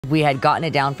We had gotten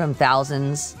it down from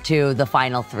thousands to the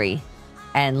final 3.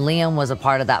 And Liam was a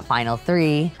part of that final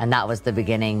 3, and that was the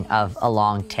beginning of a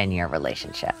long 10-year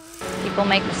relationship. People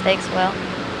make mistakes, well,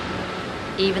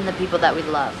 even the people that we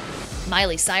love.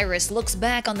 Miley Cyrus looks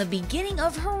back on the beginning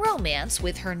of her romance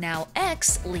with her now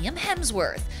ex, Liam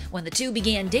Hemsworth, when the two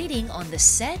began dating on the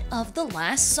set of the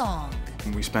last song.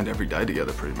 We spent every day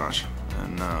together pretty much,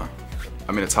 and I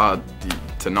mean, it's hard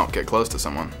to not get close to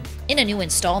someone. In a new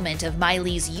installment of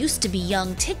Miley's Used to Be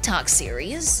Young TikTok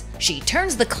series, she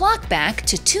turns the clock back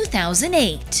to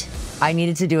 2008. I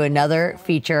needed to do another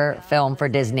feature film for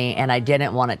Disney, and I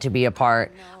didn't want it to be a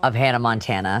part of Hannah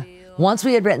Montana. Once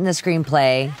we had written the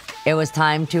screenplay, it was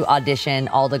time to audition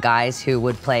all the guys who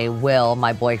would play Will,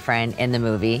 my boyfriend, in the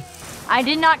movie. I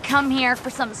did not come here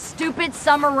for some stupid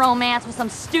summer romance with some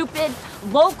stupid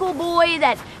local boy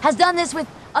that has done this with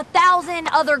 1,000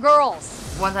 other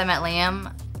girls. Once I met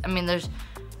Liam, I mean, there's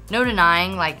no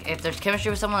denying, like, if there's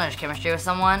chemistry with someone, there's chemistry with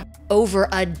someone. Over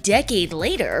a decade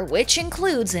later, which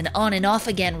includes an on and off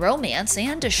again romance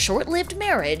and a short-lived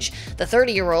marriage, the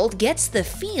 30-year-old gets the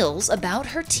feels about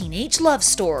her teenage love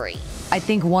story. I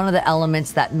think one of the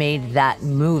elements that made that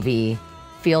movie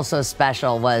feel so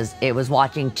special was it was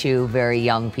watching two very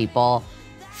young people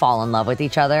fall in love with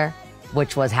each other,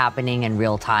 which was happening in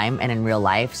real time and in real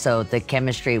life. So the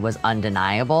chemistry was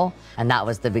undeniable. And that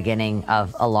was the beginning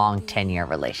of a long 10-year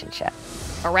relationship.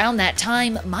 Around that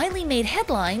time, Miley made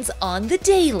headlines on The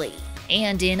Daily.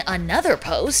 And in another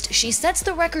post, she sets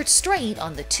the record straight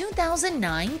on the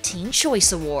 2009 Teen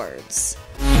Choice Awards.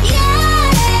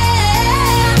 Yeah,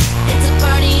 it's a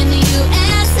party in the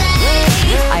USA.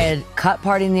 I had cut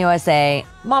Party in the USA.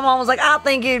 My mom was like, I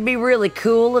think it'd be really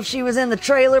cool if she was in the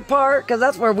trailer park, because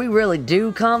that's where we really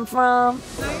do come from.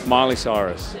 Miley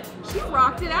Cyrus. She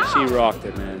rocked it out. She rocked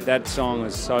it, man. That song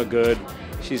is so good.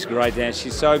 She's great dance.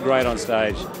 She's so great on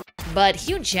stage. But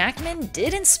Hugh Jackman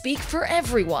didn't speak for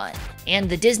everyone, and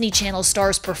the Disney Channel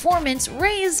star's performance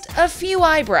raised a few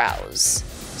eyebrows.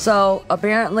 So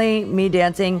apparently me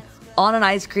dancing on an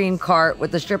ice cream cart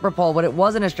with a stripper pole, but it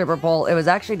wasn't a stripper pole, it was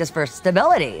actually just for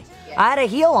stability. I had a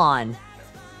heel on.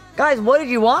 Guys, what did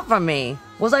you want from me?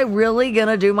 Was I really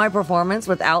gonna do my performance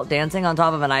without dancing on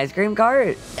top of an ice cream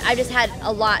cart? I've just had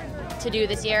a lot to do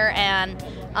this year, and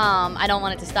I don't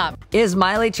want it to stop. Is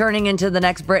Miley turning into the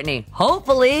next Britney?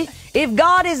 Hopefully, if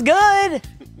God is good,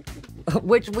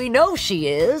 which we know she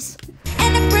is.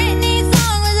 And a Britney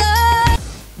song with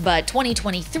us. But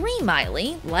 2023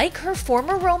 Miley, like her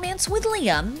former romance with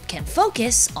Liam, can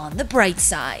focus on the bright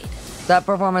side. That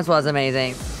performance was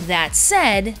amazing. That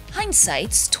said,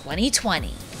 hindsight's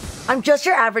 2020. I'm just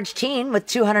your average teen with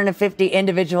 250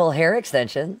 individual hair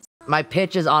extensions. My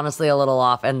pitch is honestly a little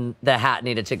off, and the hat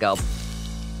needed to go.